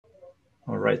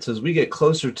All right. So as we get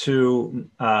closer to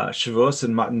Shavuos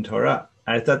and Matan Torah,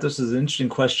 I thought this was an interesting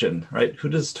question, right? Who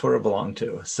does Torah belong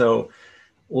to? So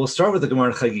we'll start with the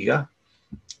Gemara Chagiga.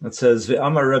 It says,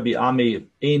 "Ve'amar Rabbi Ami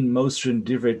ein mosrin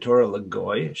divrei Torah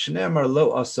lagoy, shene'amar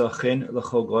lo asachin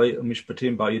lechogoy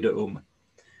umishpatim ba'yida'um."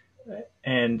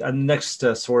 And the next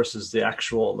source is the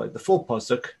actual, like the full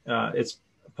pasuk. It's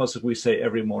a pasuk we say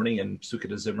every morning in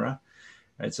Sukkot Zimra.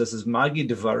 It says, "Magi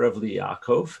devarav li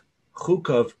Yaakov,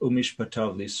 chukav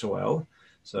umishpatav li Yisrael."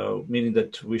 So, meaning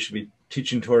that we should be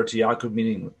teaching Torah to Yaakov,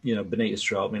 meaning Bnei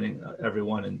Yisrael, meaning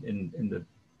everyone in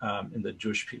the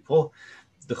Jewish people.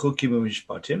 The chukim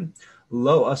umishpatim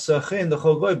lo asachen the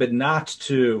chogoy, but not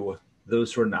to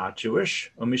those who are not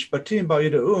Jewish. Umishpatim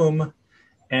ba'yida'um.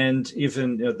 And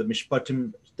even the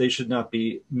mishpatim, they should not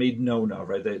be made known of,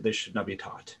 right? They should not be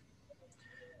taught.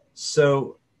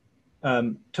 So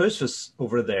Tosfos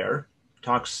over there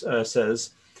says,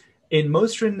 in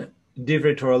Mosrin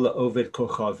divrei Torah la'oved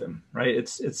kochavim, right?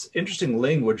 It's interesting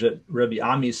language that Rabbi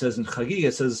Ami says in Chagiga.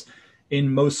 It says in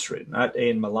Mosrin, not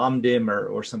in Malamdim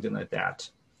or something like that.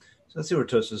 So let's see where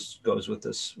Tosfos goes with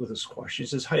this question. He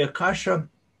says, Hayakasha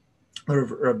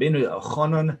Rabbeinu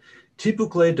Elchanan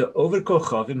Tipukle de over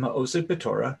kochavim ha'osek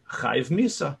b'Torah chayiv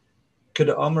misa.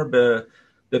 Keda amar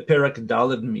beperak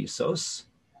daled misos.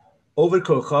 Over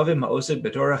kochavim ha'osek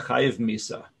b'Torah chayiv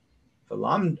misa.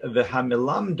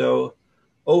 V'hamilamdo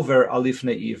over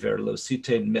alifnei iver lo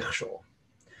sitein michshol.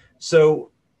 So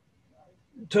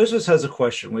Tosfos has a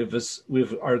question.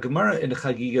 We've our Gemara in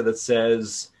Chagiga that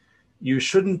says you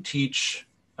shouldn't teach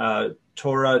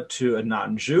Torah to a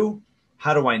non-Jew.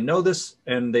 How do I know this?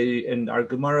 And our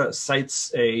Gemara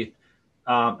cites a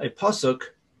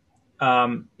pasuk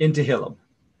in Tehillim.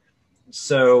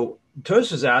 So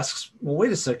Tosfos asks, well,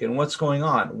 wait a second, what's going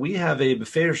on? We have a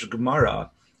Beferish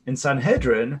Gemara in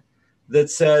Sanhedrin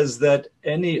that says that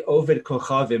any Oved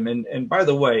Kochavim, and by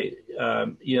the way,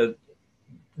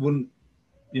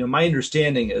 my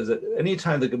understanding is that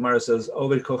anytime the Gemara says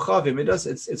Oved Kochavim,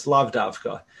 it's Lav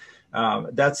Davka.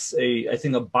 That's I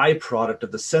think a byproduct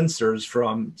of the censors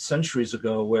from centuries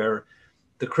ago, where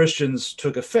the Christians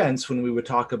took offense when we would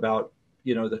talk about,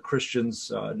 the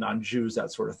Christians, non-Jews,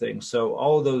 that sort of thing. So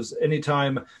all of those,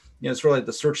 anytime, it's really like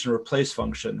the search and replace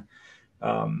function.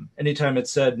 Anytime it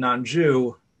said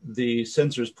non-Jew, the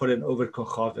censors put in Oved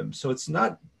Kochavim. So it's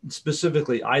not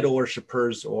specifically idol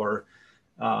worshippers or,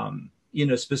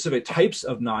 specific types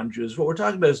of non-Jews. What we're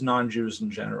talking about is non-Jews in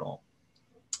general.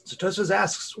 So Tosfos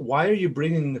asks, why are you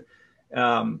bringing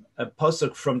a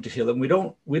pasuk from Tehillim? We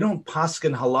don't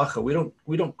paskin halacha.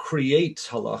 We don't create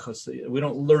halachas. We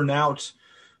don't learn out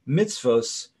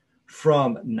mitzvos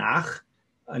from nach.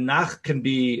 A nach can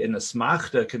be an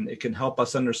asmachta. It can help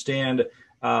us understand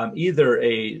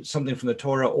either something from the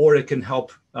Torah, or it can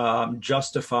help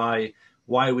justify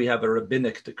why we have a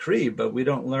rabbinic decree. But we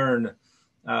don't learn.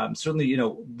 Certainly,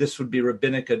 this would be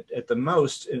rabbinic at the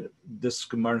most. This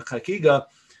Gemara Chagiga.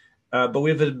 But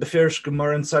we have a Beferish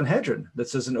Gemara in Sanhedrin that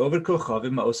says an Oved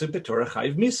Kochavim ha'osek b'Torah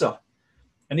chayiv misa.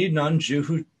 Any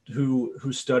non-Jew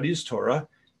who studies Torah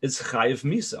is chayiv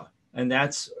misa, and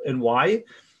why?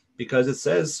 Because it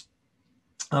says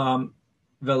ve'lam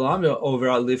over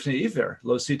lifnei iver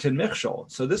lo siten michshol.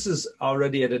 So this is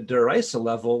already at a deraisa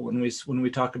level when we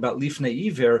talk about lifnei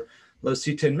iver lo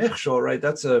siten michshol, right?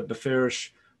 That's a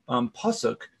Beferish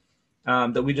pasuk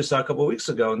that we just saw a couple of weeks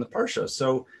ago in the parsha.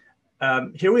 So.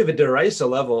 Here we have a deraisa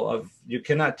level of you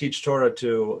cannot teach Torah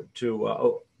to the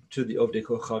Ovdei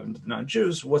Kochavim, the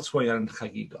non-Jews. What's going on in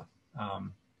Chagiga?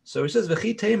 So he says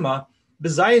v'chi tema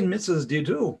b'zayin mitzvahs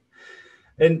didu,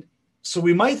 and so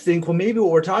we might think, well, maybe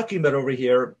what we're talking about over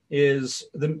here is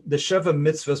the Sheva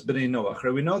mitzvahs b'nei Noach.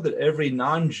 Right? We know that every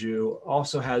non-Jew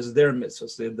also has their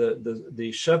mitzvahs,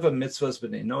 the Sheva mitzvahs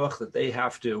b'nei Noach that they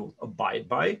have to abide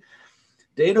by.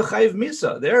 There'd be no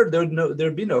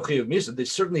chayiv misa. They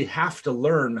certainly have to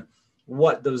learn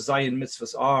what those Zion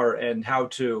mitzvahs are and how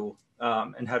to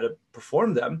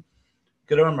perform them.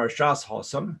 Gedor Marshas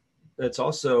Hosam. That's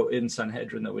also in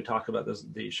Sanhedrin that we talk about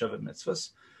the Sheva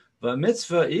mitzvahs.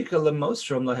 Mitzvah ika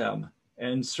lemosrom lahem,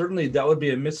 and certainly that would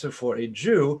be a mitzvah for a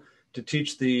Jew to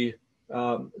teach the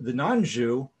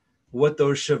non-Jew what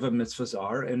those Sheva mitzvahs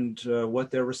are and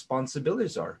what their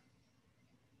responsibilities are.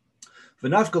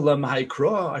 And there's a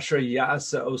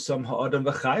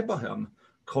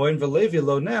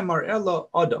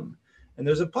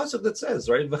pasuk that says,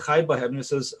 right, v'chai bahem, it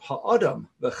says ha'adam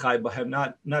v'chai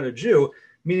bahem, not a Jew,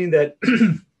 meaning that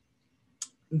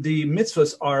the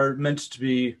mitzvahs are meant to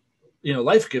be,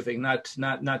 life-giving, not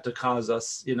to cause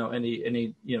us,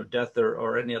 any death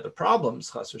or any other problems,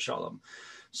 chas v'shalom.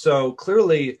 So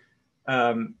clearly,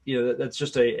 that's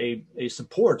just a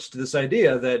support to this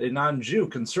idea that a non-Jew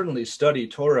can certainly study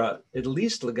Torah, at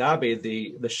least legabe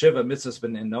the Shiva mitzvahs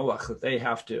b'nei Noach that they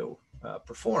have to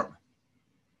perform.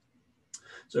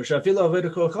 So shafilo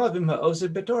avodah kochavim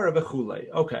ha'osed b'Torah v'chulei.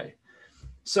 Okay,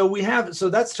 so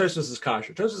that's Tosfos'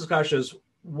 kasha. Tosfos' kasha is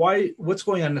what's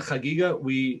going on in the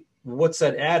Chagiga? What's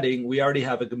that adding? We already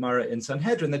have a Gemara in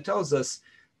Sanhedrin that tells us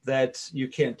that you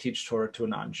can't teach Torah to a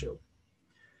non-Jew.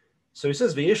 So he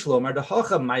says, "V'yesh lomar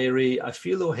dehacha mayri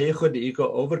afilu heichod iko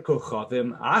over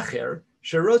kochavim acher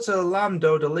sherotza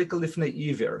lamdo deleka lifnei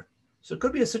iver." So it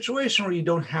could be a situation where you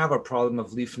don't have a problem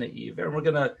of lifnei iver, and we're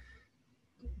going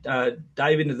to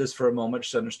dive into this for a moment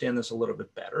to understand this a little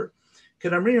bit better.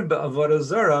 Kenamrim be'avodah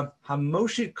zara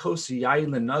hamoshi kosi yayin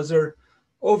lenazar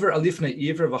over alifnei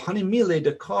iver v'hani mile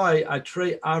dekai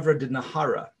atre avra de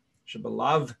nahara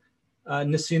shebalav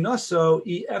nisinaso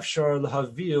e efshar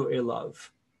lahaviu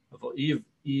elav.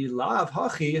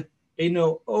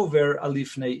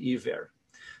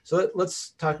 So let's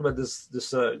talk about this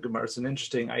Gemara. It's an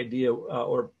interesting idea,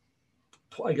 or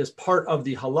I guess part of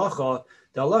the halachos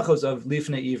of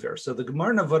lifnei iver. So the Gemara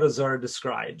in Avodah Zarah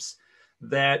describes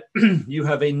that you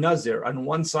have a nazir on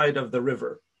one side of the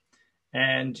river,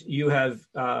 and you have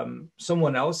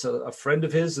someone else, a friend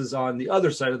of his, is on the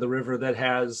other side of the river that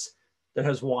has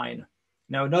wine.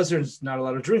 Now, a nazir is not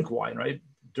allowed to drink wine, right?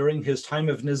 During his time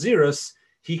of Nazirus,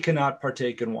 he cannot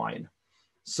partake in wine.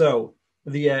 So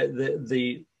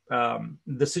the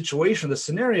situation, the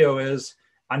scenario is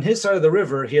on his side of the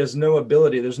river, he has no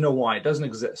ability. There's no wine. It doesn't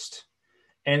exist.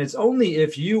 And it's only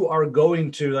if you are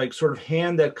going to sort of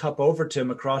hand that cup over to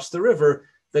him across the river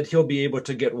that he'll be able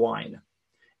to get wine.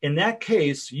 In that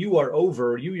case, you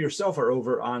yourself are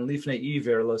over on lifnei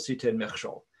iver lo siten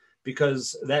mechshol,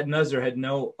 because that nazir had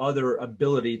no other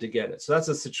ability to get it. So that's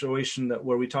a situation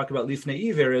where we talk about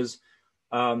lifnei iver is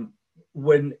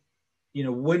when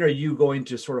are you going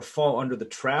to sort of fall under the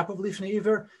trap of lifnei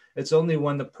iver? It's only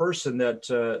when the person that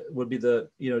would be that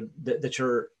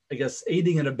you're, I guess,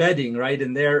 aiding and abetting, right,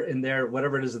 in their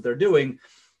whatever it is that they're doing,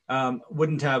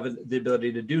 wouldn't have the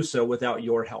ability to do so without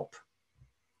your help.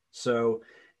 So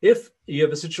if you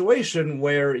have a situation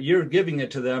where you're giving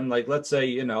it to them, like let's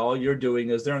say, all you're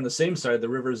doing is they're on the same side of the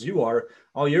river as you are,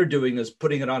 all you're doing is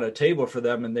putting it on a table for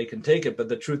them and they can take it. But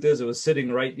the truth is it was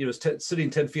sitting sitting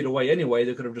 10 feet away anyway.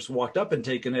 They could have just walked up and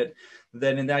taken it.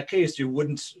 Then in that case,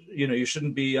 you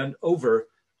shouldn't be over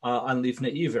on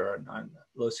lifnei iver, on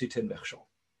lo sitin mechshol.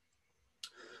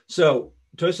 So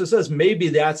Tosfos says maybe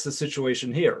that's the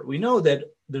situation here. We know that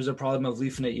there's a problem of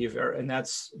lifnei iver, and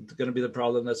that's going to be the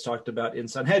problem that's talked about in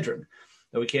Sanhedrin,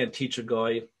 that we can't teach a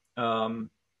guy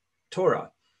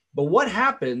Torah. But what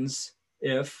happens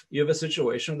if you have a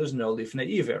situation where there's no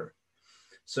lifnei iver?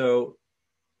 So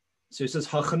he says,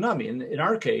 hachanami, in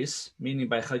our case, meaning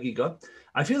by chagiga,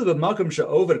 I feel that makom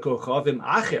she'over kochavim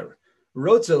acher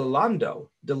rotze lamdo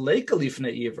deleka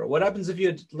lifnei iver. What happens if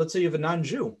let's say you have a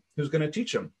non-Jew who's going to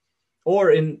teach him?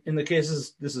 Or in the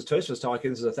cases, this is Tosfos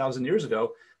talking, this is 1,000 years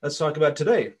ago, let's talk about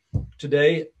today.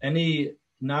 Today, any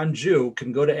non-Jew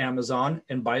can go to Amazon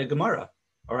and buy a Gemara,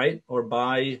 all right? Or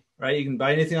you can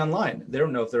buy anything online. They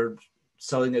don't know if they're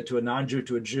selling it to a non-Jew,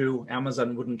 to a Jew.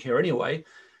 Amazon wouldn't care anyway.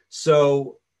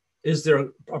 So is there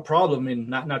a problem in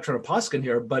not trying to paskin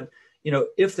here, but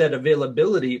if that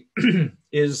availability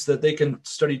is that they can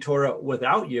study Torah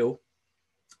without you,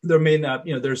 there may not,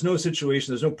 there's no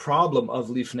situation, there's no problem of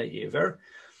lifnei iver.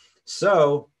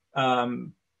 So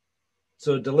delek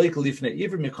lifnei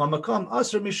iver mikam makam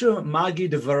asr mishum magi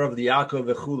devarav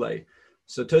Yaakov v'chulei.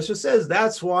 So Tosfos says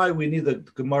that's why we need the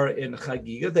Gemara in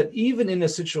Chagiga, that even in a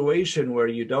situation where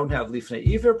you don't have lifnei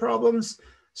iver problems,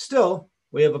 still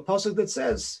we have a pasuk that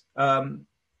says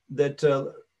that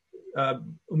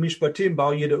umishpatim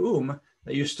bal yidaum,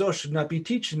 that you still should not be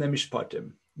teaching them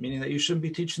mishpatim, meaning that you shouldn't be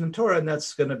teaching them Torah, and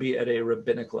that's going to be at a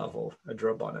rabbinic level, a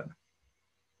drabanan.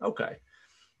 Okay,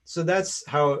 so that's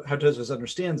how Tosfos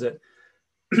understands it.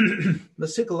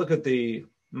 Let's take a look at the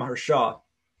Maharsha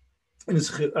in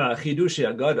his Chidushi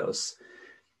Agados.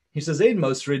 He says, "Ein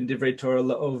mosrin divrei Torah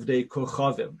laovdei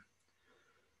kochavim."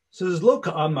 So there's lo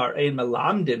ka'amar ein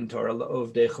melamdim Torah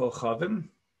laovdei kochavim.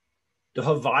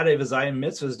 Dehavade v'zayim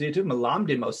mitzvahs ditu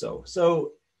melamdim oso.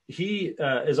 So he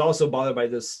is also bothered by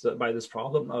this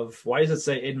problem of why does it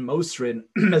say ein mosrin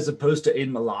as opposed to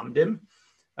ein melamdim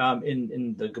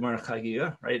in the Gemara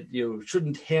Chagiga, right? You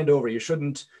shouldn't hand over, you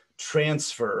shouldn't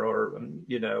transfer, or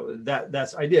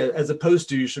that's idea, as opposed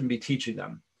to you shouldn't be teaching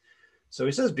them. So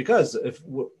he says because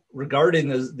regarding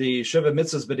the Shiva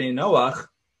mitzvahs b'nei Noach,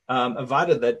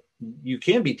 avada, that you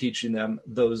can be teaching them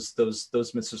those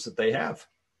mitzvahs that they have.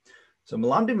 So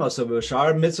Melamdim also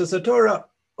b'shar mitzvahs Torah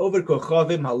over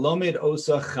kochavim halomid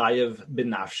osa chayev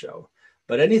b'nafsho.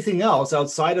 But anything else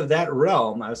outside of that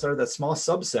realm, outside of that small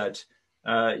subset,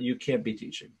 you can't be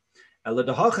teaching. So, but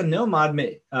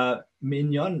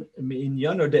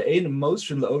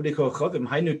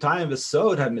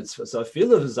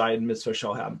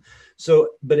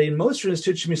in motion, is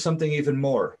teaching me something even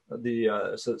more.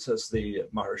 So it says the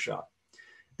Maharsha,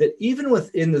 that even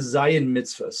within the Zayin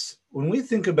mitzvahs, when we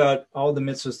think about all the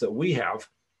mitzvahs that we have,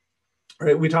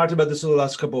 right? We talked about this in the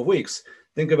last couple of weeks.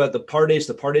 Think about the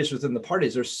pardes within the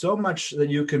pardes. There's so much that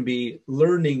you can be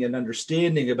learning and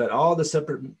understanding about all the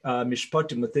separate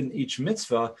mishpatim within each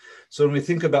mitzvah. So when we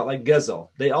think about like Gezel,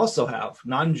 they also have,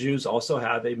 non-Jews also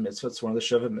have a mitzvah. It's one of the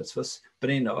Sheva mitzvahs.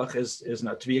 B'nai Noach is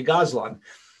not to be a Gazlan.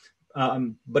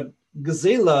 But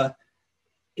Gezela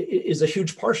is a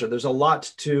huge parsha. There's a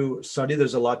lot to study.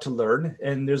 There's a lot to learn.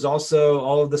 And there's also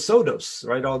all of the sodos,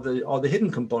 right? All the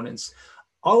hidden components.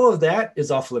 All of that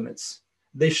is off limits.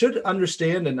 They should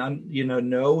understand and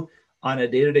know on a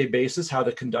day-to-day basis how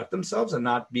to conduct themselves and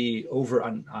not be over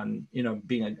on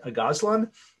being a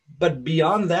Gazlan. But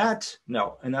beyond that,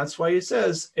 no. And that's why he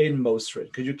says ein mosrin,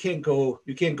 because you can't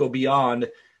go beyond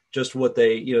just what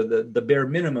they, the bare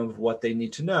minimum of what they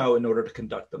need to know in order to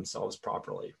conduct themselves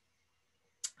properly.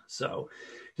 So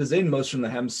says ein mosrin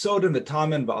lehem sodim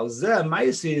v'tamen v'alzeh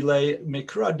ma'isi le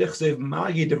mikra dichsev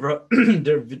magi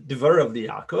divar of the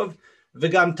Yaakov. When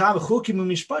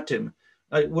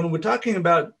we're talking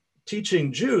about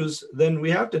teaching Jews, then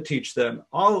we have to teach them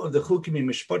all of the chukim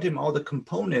mishpatim, all the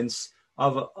components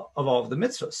of all of the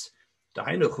mitzvahs. But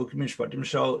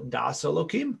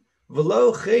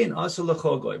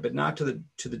not to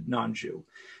the non-Jew.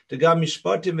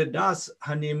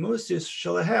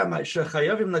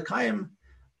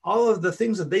 All of the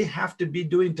things that they have to be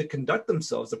doing to conduct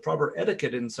themselves, the proper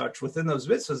etiquette and such within those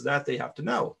mitzvahs, that they have to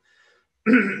know.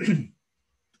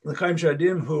 L'chaim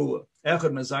shadim hu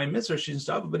echad mezayim mitzvah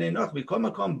shinstav b'nei noch b'kol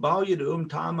makom bal yidum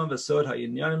ta'amam v'sod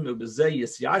ha'inyanim u'b'zeh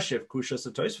yisyashev kushas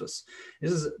ha'tosfos.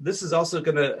 This is also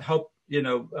going to help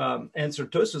answer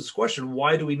Tosfos' question.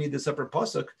 Why do we need the separate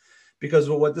pasuk? Because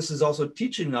what this is also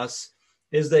teaching us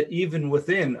is that even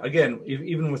within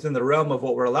the realm of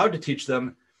what we're allowed to teach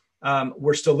them,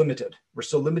 we're still limited. We're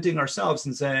still limiting ourselves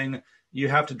and saying you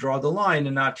have to draw the line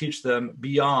and not teach them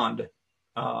beyond.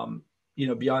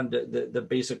 Beyond the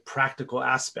basic practical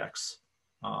aspects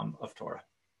of Torah.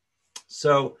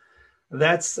 So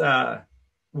that's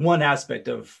one aspect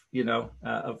of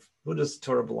who does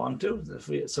Torah belong to.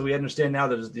 So we understand now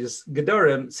that there's these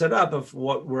Gedorim set up of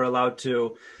what we're allowed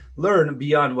to learn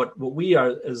beyond what we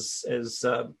are as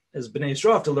Bnei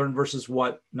Yisrael have to learn versus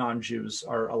what non-Jews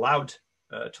are allowed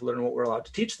to learn, what we're allowed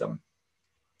to teach them.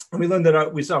 And we learned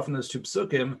that we saw from those two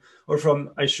psukim, or from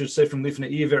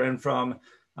Lifnei Iver and from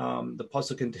the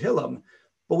pasuk in Tehillim,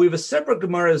 but we have a separate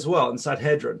Gemara as well in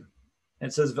Sanhedrin. And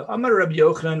it says, "V'amar Rabbi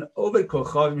Yochanan over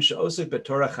kochavim she'osek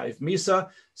b'Torah chayv misa."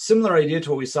 Similar idea to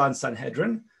what we saw in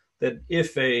Sanhedrin, that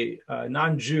if a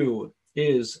non-Jew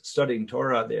is studying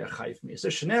Torah, they are chayv misa.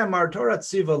 Shnei amar Torah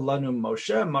tziva lanu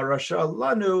Moshe marasha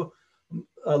lanu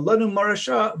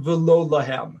marasha v'lo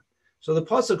lahem. So the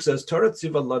pasuk says, "Torah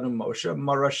tziva lanu Moshe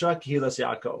marasha kihilas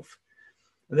Yaakov."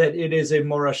 That it is a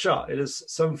morasha, it is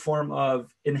some form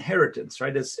of inheritance,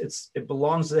 right? It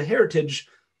belongs to the heritage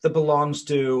that belongs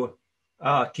to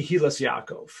Kehilas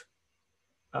Yaakov.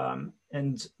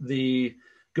 And the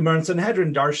Gemara in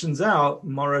Sanhedrin darshans out,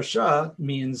 morasha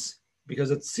means,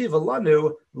 because it's siva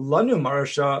lanu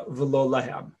marasha v'lo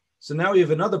lahem. So now we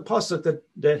have another pasuk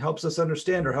that helps us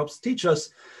understand or helps teach us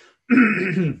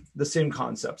the same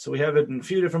concept. So we have it in a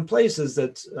few different places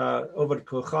that over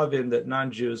kochavim, that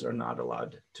non-Jews are not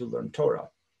allowed to learn Torah.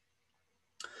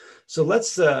 So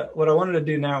let's, what I wanted to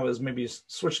do now is maybe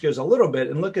switch gears a little bit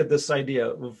and look at this idea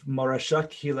of Morasha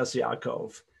Kehilas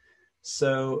Yaakov.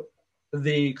 So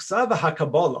the Ksava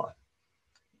HaKabbalah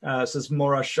says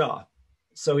Morasha.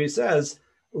 So he says,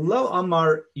 Lo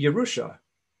Amar Yerusha,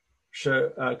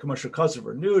 K'moshe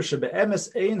Kosover, Nu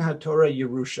Shebe'emes Ein HaTorah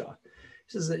Yerusha.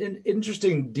 This is an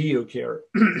interesting diuk here.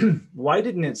 Why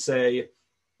didn't it say,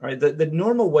 right, the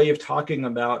normal way of talking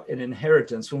about an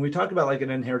inheritance, when we talk about like an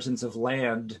inheritance of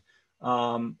land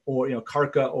or,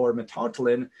 karka or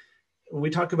metaltalin, we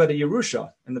talk about a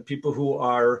Yerusha, and the people who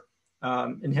are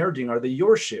inheriting are the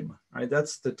Yorshim, right?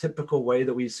 That's the typical way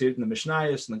that we see it in the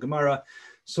Mishnayos and the Gemara.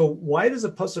 So why does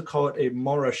the pasuk call it a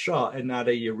Morasha and not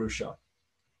a Yerusha?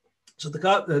 So the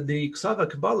Ksava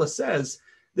Kabbalah says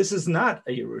this is not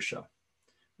a Yerusha.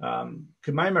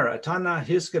 K'maimer atana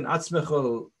hisken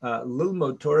atzmechol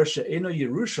lilmod Torah she'eno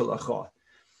Yerusha lacha.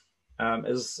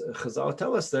 as Chazal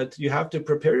tell us, that you have to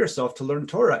prepare yourself to learn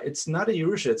Torah. It's not a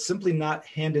Yerusha. It's simply not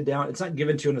handed down. It's not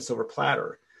given to you on a silver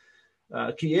platter.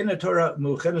 Ki ena Torah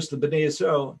muchenes lebnei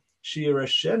Yisrael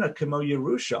sheyirashena kemo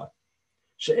Yerusha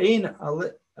she'ein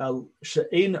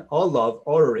olav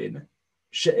orin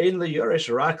she'ein leyoresh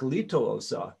rak lito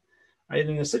osa.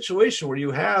 In a situation where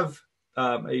you have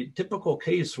a typical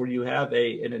case where you have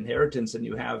an inheritance and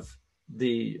you have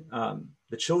the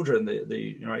children,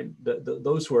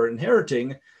 those who are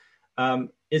inheriting,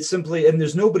 it's simply, and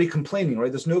there's nobody complaining,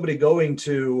 right? There's nobody going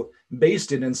to Beis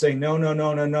Din and saying, no.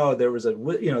 There was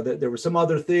there was some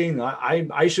other thing.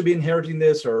 I should be inheriting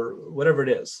this or whatever it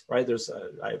is, right?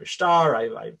 I have a star.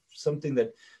 I have something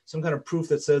that, some kind of proof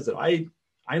that says that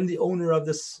I'm the owner of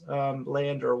this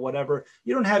land or whatever.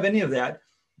 You don't have any of that.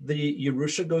 The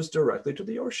Yerusha goes directly to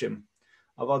the Yorshim.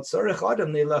 So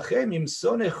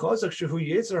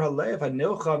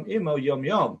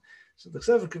the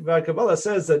Sefer Kabbalah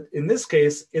says that in this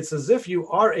case, it's as if you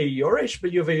are a Yoresh,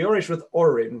 but you have a Yoresh with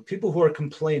Orim, people who are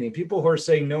complaining, people who are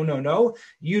saying, no,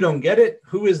 you don't get it.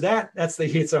 Who is that? That's the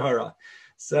Yetzer Hara.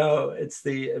 So it's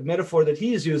the metaphor that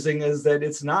he's using is that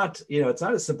it's not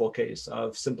a simple case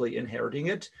of simply inheriting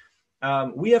it.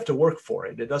 We have to work for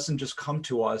it. It doesn't just come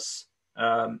to us,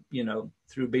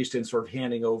 through Beis Din sort of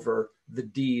handing over the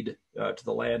deed to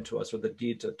the land to us or the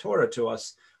deed to Torah to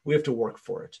us. We have to work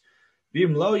for it.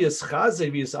 And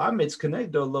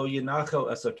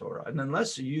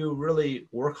unless you really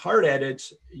work hard at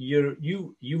it,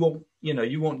 you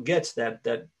won't get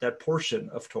that portion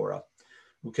of Torah.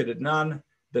 We've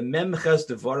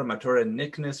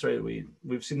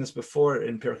seen this before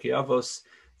in Pirkei Avos,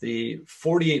 the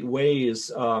 48 ways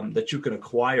that you can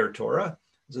acquire Torah.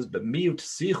 This is b'miut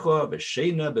sicha,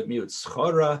 b'sheina, b'miut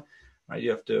schara. Right, you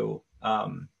have to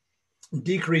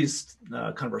decrease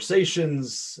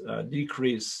conversations,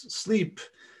 decrease sleep,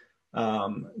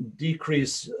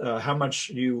 decrease how much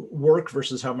you work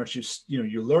versus how much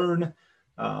you learn.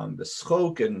 The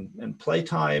schok and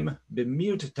playtime.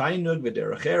 B'miut tainug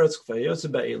v'derech eretz k'vayose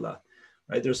ba'ela.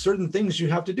 Right, there's certain things you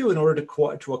have to do in order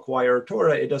to acquire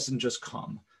Torah. It doesn't just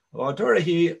come. Torah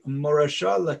hi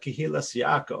morasha lakihilas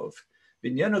Yaakov.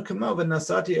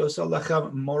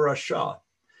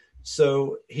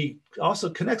 So he also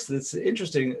connects. It's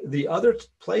interesting. The other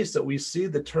place that we see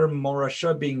the term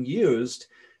morasha being used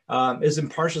is in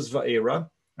Parshas Va'era.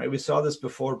 Right, we saw this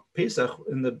before Pesach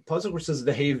in the pasuk which says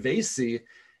V'hei Vesi,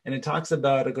 and it talks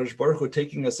about HaKadosh Baruch Hu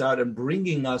taking us out and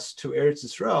bringing us to Eretz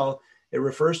Yisrael. It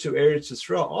refers to Eretz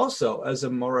Yisrael also as a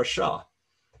morasha.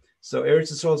 So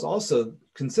Eretz Yisrael is also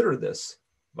considered this.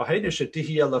 V'hei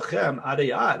neshetihi alachem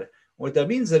adayad. What that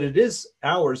means that it is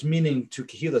ours, meaning to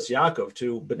Kehilas Yaakov,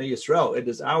 to Bnei Yisrael, it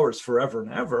is ours forever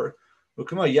and ever.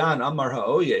 Yan Amar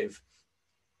Ha'oyev,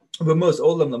 B'mos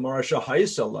Olam L'Marasha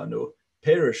Ha'isal Lanu,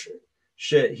 Perish,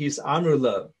 She'his Amru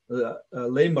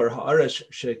Le'mar Ha'aresh,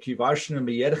 She'kivashna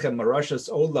Miyedchem Marashas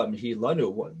Olam Hi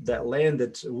Lanu, that land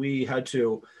that we had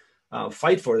to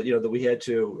fight for, that we had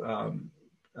to,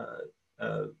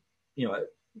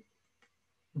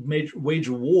 wage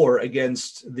war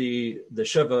against the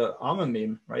Sheva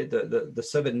Amamim, right? The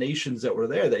 7 nations that were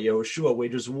there that Yehoshua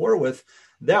wages war with.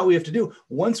 That we have to do.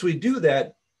 Once we do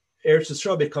that, Eretz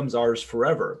Yisrael becomes ours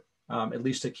forever, at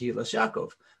least at Kehilas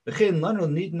Yaakov. V'chein lanu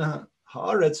nidna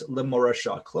haaretz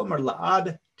lemorasha, klomar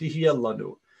la'ad tihia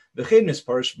lanu. V'chein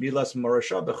nisparsh milas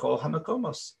morasha b'chol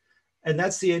hamakomos. And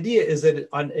that's the idea, is that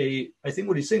I think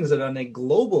what he's saying is that on a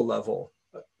global level,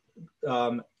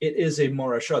 it is a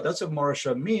morasha. That's what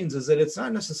morasha means, is that it's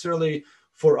not necessarily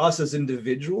for us as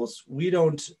individuals. We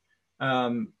don't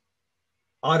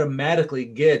automatically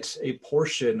get a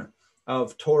portion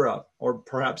of Torah or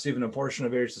perhaps even a portion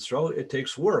of Eretz Yisrael. It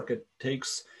takes work. It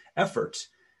takes effort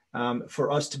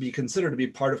for us to be considered to be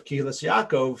part of Kehilas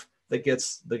Yaakov that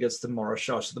gets the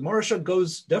morasha. So the morasha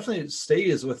definitely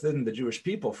stays within the Jewish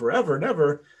people forever and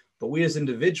ever. But we as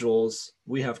individuals,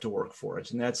 we have to work for it.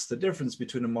 And that's the difference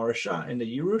between a Marasha and a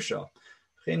Yerusha.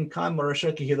 Torah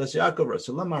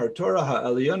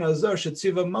ha'eliyona azar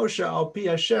shetziva Moshe al pi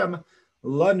Hashem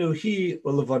lanu hi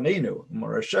ulevanenu.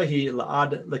 Marasha hi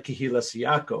la'ad lekihilas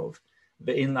Yaakov.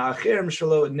 Ve'in la'acherim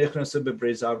shelo nichnasu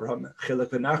b'breiz Avraham chilek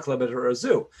v'nachla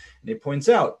b'torazu. And he points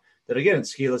out that again,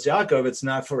 it's Kehilas Yaakov, it's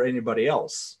not for anybody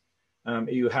else.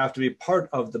 You have to be part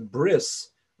of the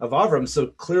bris of Avram. So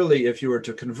clearly, if you were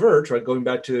to convert, right, going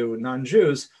back to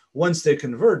non-Jews, once they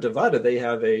convert, Devada, they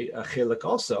have a chelik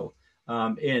also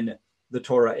in the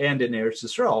Torah and in Eretz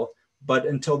Yisrael. But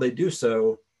until they do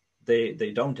so,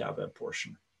 they don't have that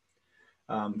portion.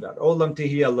 Olam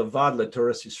tihia levad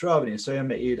leTorah Yisrael v'nisayim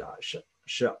me'id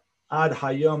ad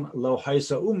hayom lo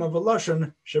haisa uma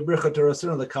v'lashon shebricha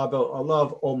terasina lekabel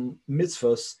alav om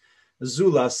mitzvos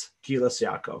zulas kilas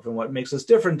Yaakov. And what makes us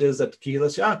different is that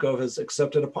kilas Yaakov has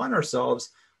accepted upon ourselves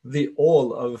the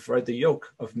all of, right, the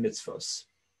yoke of mitzvos.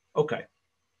 Okay.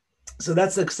 So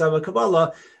that's the Ksava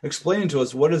Kabbalah explaining to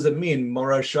us, what does it mean,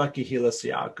 Morasha Kihilas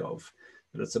Yaakov?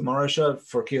 That it's a Morasha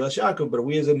for Kihilas Yaakov, but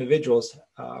we as individuals,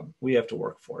 we have to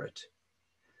work for it.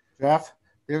 Jeff,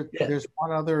 there's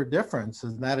one other difference,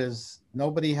 and that is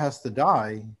nobody has to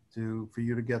die for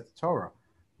you to get the Torah,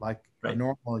 like a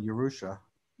normal Yerusha.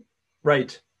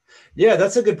 Right. Yeah,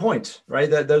 that's a good point, right?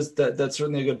 That's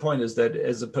certainly a good point, is that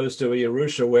as opposed to a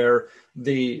Yerusha where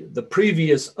the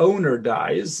previous owner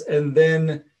dies and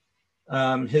then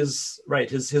his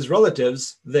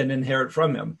relatives then inherit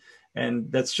from him.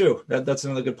 And that's true. That's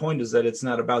another good point, is that it's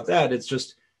not about that. It's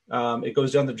just it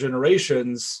goes down the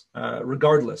generations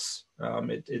regardless.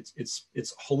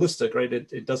 It's holistic, right?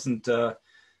 It doesn't.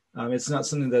 It's not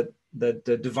something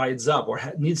that divides up or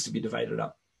needs to be divided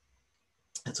up.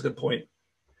 That's a good point.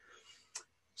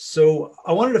 So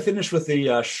I wanted to finish with the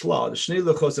Shla, the Shnei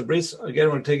Luchos Bris. Again,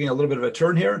 we're taking a little bit of a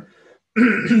turn here,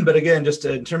 but again, just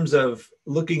in terms of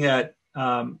looking at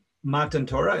Matan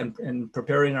Torah and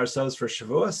preparing ourselves for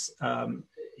Shavuos,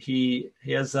 he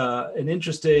has an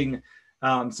interesting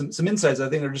some insights I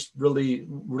think are just really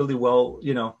well,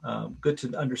 good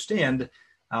to understand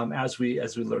as we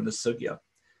learn the sugya.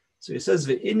 So he says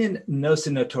v'inin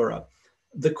nosin Torah.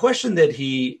 The question that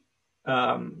he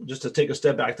just to take a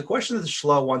step back, the question that the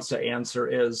Shla wants to answer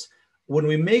is, when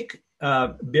we make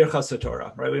Birchas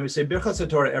Torah, right? When we say Birchas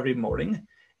Torah every morning,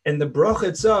 and the bracha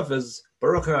itself is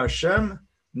Baruch Hashem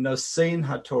Nosein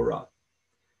HaTorah.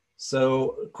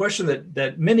 So a question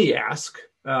that many ask,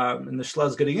 and the Shla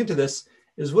is getting into this,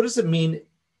 is what does it mean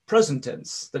present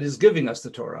tense, that he's giving us the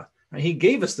Torah? And he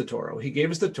gave us the Torah. He gave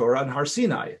us the Torah on Har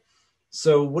Sinai.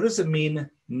 So what does it mean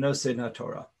Nosein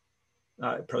HaTorah?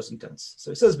 Present tense.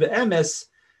 So it says, "Be'emes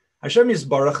Hashem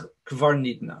Yisbarach Kvar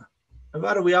Nidna."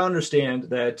 About it, we all understand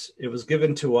that it was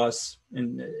given to us,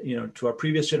 to our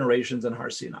previous generations in Har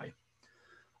Sinai.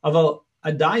 Aval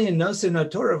Adayin Nosein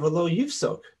HaTorah v'lo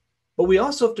Yifsok. But we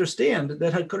also understand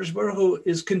that HaKadosh Baruch Hu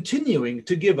is continuing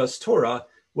to give us Torah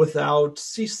without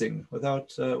ceasing,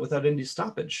 without any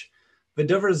stoppage.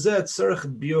 V'davar zeh tzarich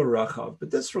biur rachav.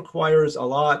 But this requires a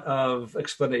lot of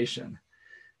explanation.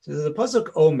 So the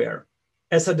pasuk Omer.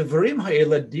 Es hadvarim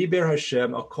ha'ela diber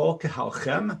Hashem akol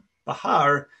kehalchem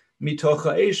bahar mitoch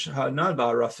ha'esh ha'nan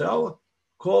va'arafel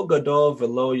kol gadol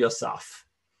v'lo yasaf.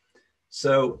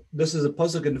 So this is a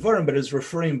pasuk in Dvarim, but it's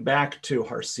referring back to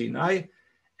Har Sinai,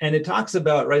 and it talks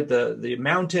about, right, the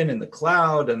mountain and the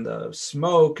cloud and the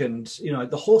smoke and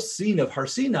the whole scene of Har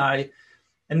Sinai,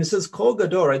 and it says kol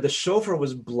gadol, right, the shofar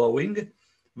was blowing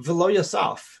v'lo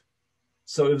yasaf.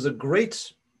 So it was a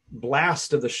great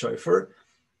blast of the shofar.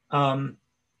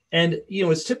 And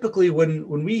it's typically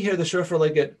when we hear the shofar,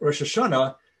 like at Rosh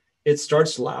Hashanah, it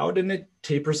starts loud and it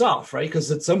tapers off, right? Because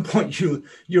at some point you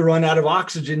run out of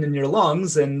oxygen in your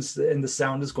lungs and the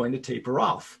sound is going to taper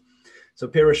off. So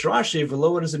Perish Rashi,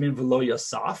 v'lo, what does it mean? V'lo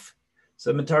yasaf.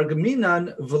 So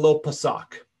Metargaminan v'lo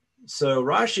pasak. So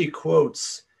Rashi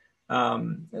quotes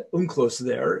Unklos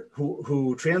there,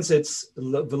 who translates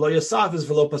v'lo yasaf as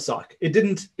v'lo pasak.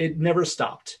 It never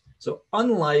stopped. So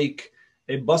unlike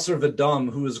a basar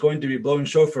v'dam who is going to be blowing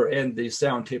shofar and the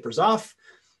sound tapers off,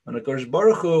 when HaKadosh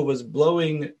Baruch Hu was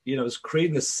blowing, was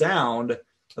creating the sound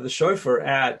of the shofar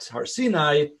at Har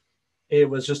Sinai, it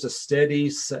was just a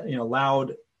steady,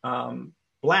 loud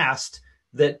blast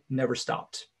that never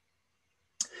stopped.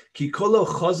 Ki kolo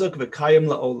chazak v'kayim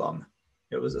la'olam.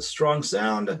 It was a strong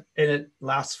sound and it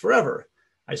lasts forever.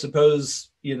 I suppose,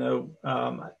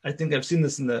 I think I've seen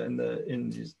this in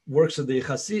the works of the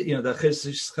Chassid, the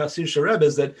Chassid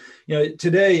Rebbes, that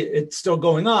today it's still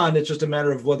going on. It's just a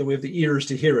matter of whether we have the ears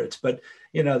to hear it. But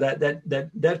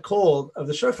that call of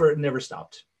the shofar never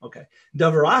stopped. Okay,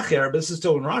 Davar Acher, but this is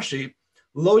still in Rashi.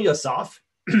 Lo Yasaf,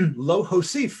 Lo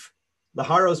Hosif,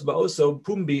 Laharos Ba'oso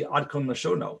Pumbi Adkon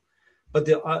Lashono. But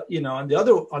on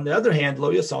the other hand,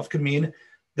 Lo Yasaf can mean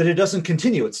that it doesn't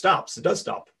continue. It stops. It does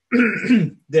stop.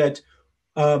 That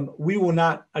we will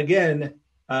not again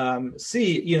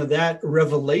see that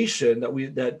revelation that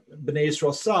Bnei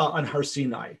Yisrael saw on Har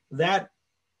Sinai. That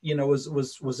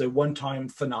was a one-time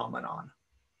phenomenon.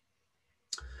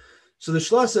 So the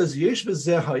Shla says Yesh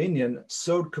b'zeh ha'inyan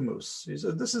sod kamus. He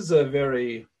said this is a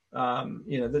very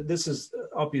this is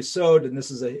up yesod, and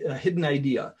this is a hidden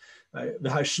idea.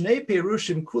 V'hashnei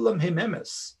perushim kulam hem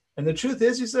emes. And the truth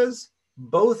is, he says,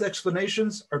 both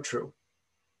explanations are true.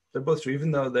 They're both true,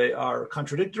 even though they are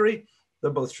contradictory. They're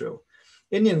both true.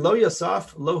 Inyan lo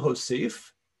yasaf lo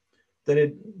hosif,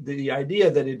 that the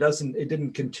idea that it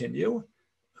didn't continue.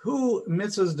 Who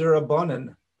mitzvahs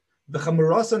derabanan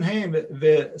v'chamurasan heim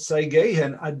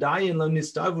v'saigehen adayin lo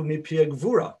nistavu mipi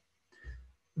gvura.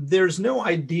 There's no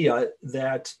idea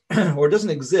that, or it doesn't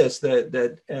exist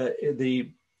that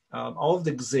all of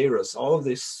the gzeros, all of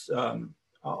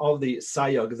the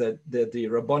sayag that the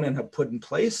Rabbanan have put in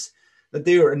place, that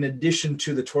they were in addition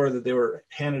to the Torah that they were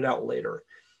handed out later.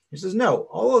 He says, no,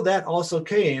 all of that also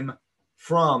came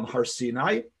from Har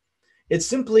Sinai. It's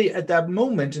simply at that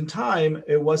moment in time,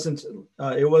 it wasn't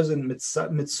mitzvah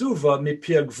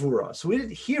mipia gvura. So we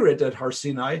didn't hear it at Har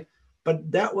Sinai,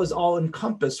 but that was all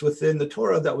encompassed within the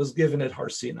Torah that was given at Har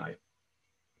Sinai.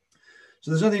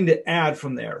 So there's nothing to add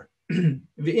from there.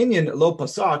 V'inyan lo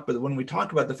pasak, but when we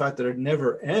talk about the fact that it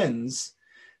never ends,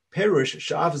 perush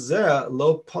shaf zeh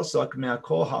lo pasak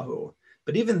me'akol hahu.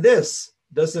 But even this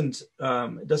doesn't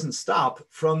stop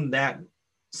from that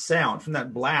sound, from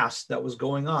that blast that was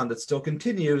going on, that still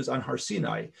continues on Har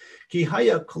Sinai. Ki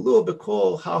haya kolu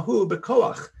b'kol hahu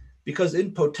b'koach, because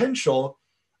in potential,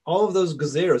 all of those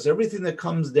gezeros, everything that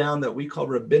comes down that we call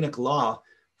rabbinic law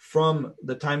from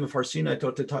the time of Har Sinai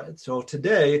till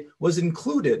today was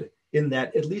included in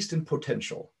that, at least in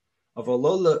potential. But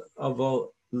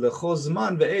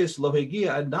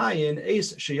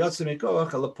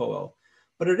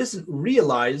it isn't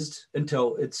realized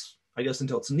until it's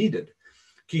needed.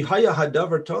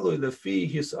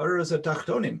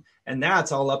 And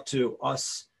that's all up to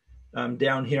us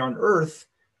down here on earth,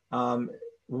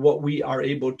 what we are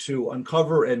able to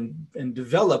uncover and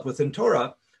develop within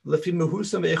Torah. That's the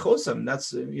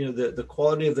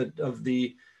quality of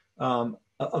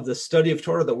the study of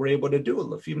Torah that we're able to do.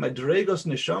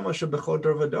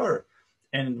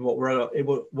 And what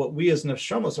we as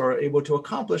neshamos are able to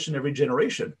accomplish in every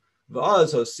generation. And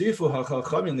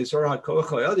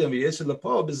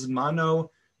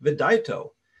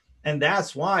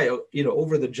that's why,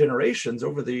 over the generations,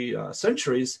 over the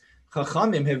centuries,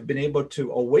 Chachamim have been able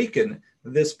to awaken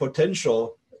this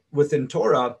potential within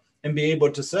Torah and be able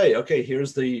to say, okay,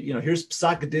 here's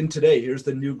Psak Din today, here's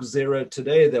the new Gzera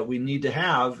today that we need to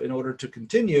have in order to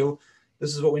continue.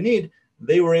 This is what we need.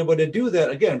 They were able to do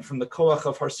that, again, from the Koach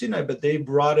of Har Sinai, but they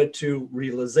brought it to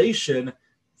realization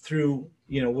through,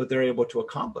 what they're able to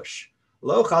accomplish.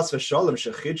 Lo chas v'shalom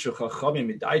shechidshu chachamim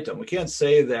midaitam. We can't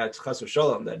say that chas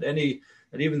v'shalom, that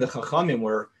even the Chachamim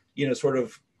were, sort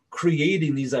of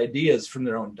creating these ideas from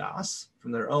their own das,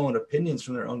 from their own opinions,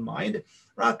 from their own mind.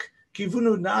 Rak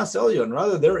kivunu das elyon.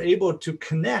 Rather, they're able to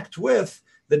connect with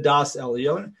the das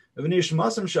elyon.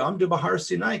 V'nishmasam she'amdu b'Har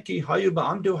Sinai ki hayu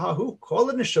ba'amdu hahu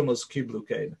kol neshamos kiblu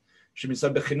kein.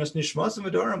 Shemisad bechinas nishmasam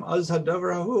v'doram az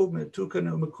hadavar hahu metukan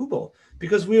u'mekubal.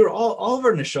 Because we were all of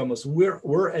our neshamos,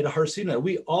 we're at Har Sinai.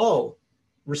 We all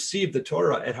received the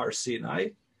Torah at Har Sinai,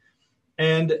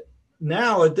 and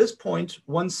now at this point,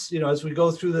 once, as we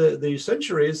go through the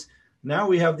centuries, now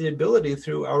we have the ability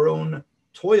through our own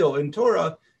toil in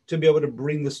Torah to be able to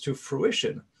bring this to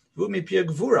fruition.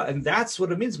 And that's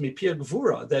what it means, mipia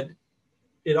gvura, that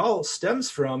it all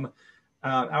stems from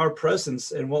our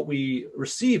presence and what we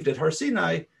received at Har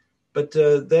Sinai, but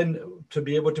then to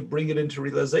be able to bring it into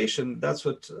realization, that's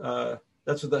what the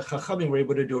Chachamim were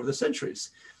able to do over the centuries.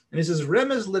 And he says,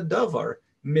 remez ledavar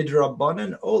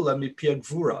midrabanan ola mipia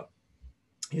gvura.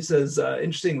 He says,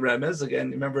 interesting remez.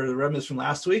 Again, remember the remez from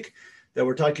last week that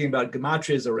we're talking about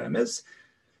gematria as a remez.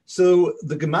 So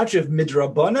the gematria of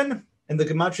midrabanan and the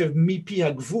gematria of mipi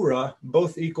hagvura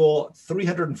both equal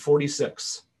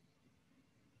 346.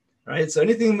 Right? So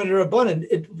anything midrabanan,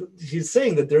 he's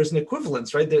saying that there's an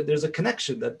equivalence, right? There's a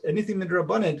connection, that anything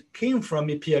midrabanan came from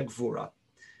mipi hagvura.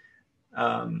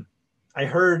 I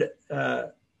heard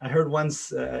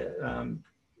once,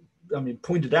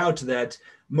 pointed out that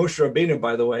Moshe Rabbeinu,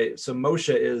 by the way, so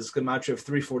Moshe is gematria of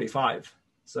 345.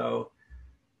 So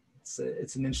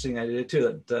it's an interesting idea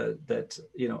too, that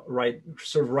right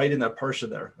in that parsha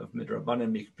there of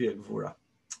midrabanan mipi hagvura.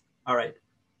 All right.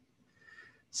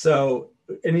 So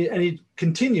and he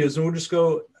continues, and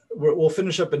we'll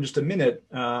finish up in just a minute.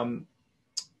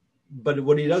 But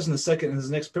what he does in his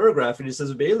next paragraph, and he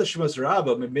says, "Be'ela shemos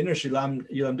rabba mebiner shilam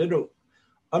yilamdedu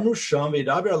amru sham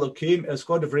v'yidaber Elokim es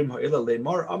kol devrim ha'ela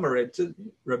le'mar amaret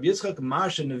Rabbi Yitzchak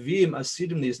mash neviim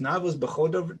asidim liznavos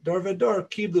b'chol dar v'dar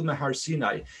kiblu mehar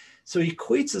Sinai." So he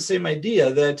equates the same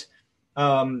idea that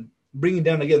bringing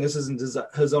down, again, this isn't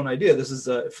his own idea. This is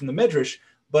from the Medrash,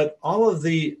 but all of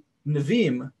the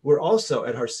Nevi'im were also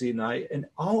at Har Sinai, and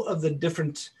all of the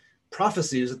different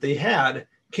prophecies that they had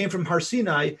came from Har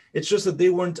Sinai. It's just that they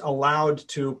weren't allowed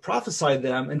to prophesy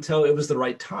them until it was the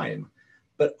right time.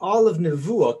 But all of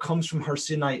Nevuah comes from Har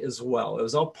Sinai as well. It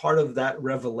was all part of that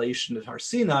revelation at Har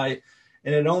Sinai,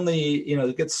 and it only,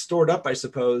 it gets stored up, I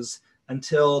suppose,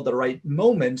 until the right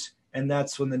moment, and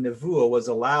that's when the Nevuah was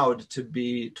allowed to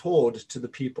be told to the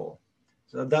people.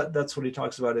 So that's what he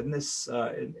talks about in this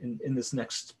in this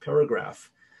next paragraph.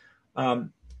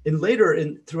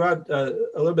 Throughout a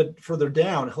little bit further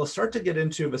down, he'll start to get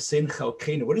into V'sein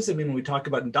chelkenu. What does it mean when we talk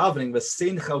about in davening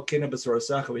V'sein chelkenu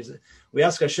b'sorasecha? We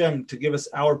ask Hashem to give us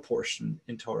our portion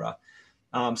in Torah.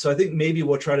 So I think maybe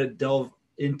we'll try to delve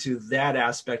into that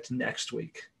aspect next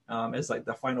week as like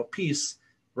the final piece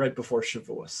right before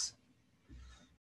Shavuos.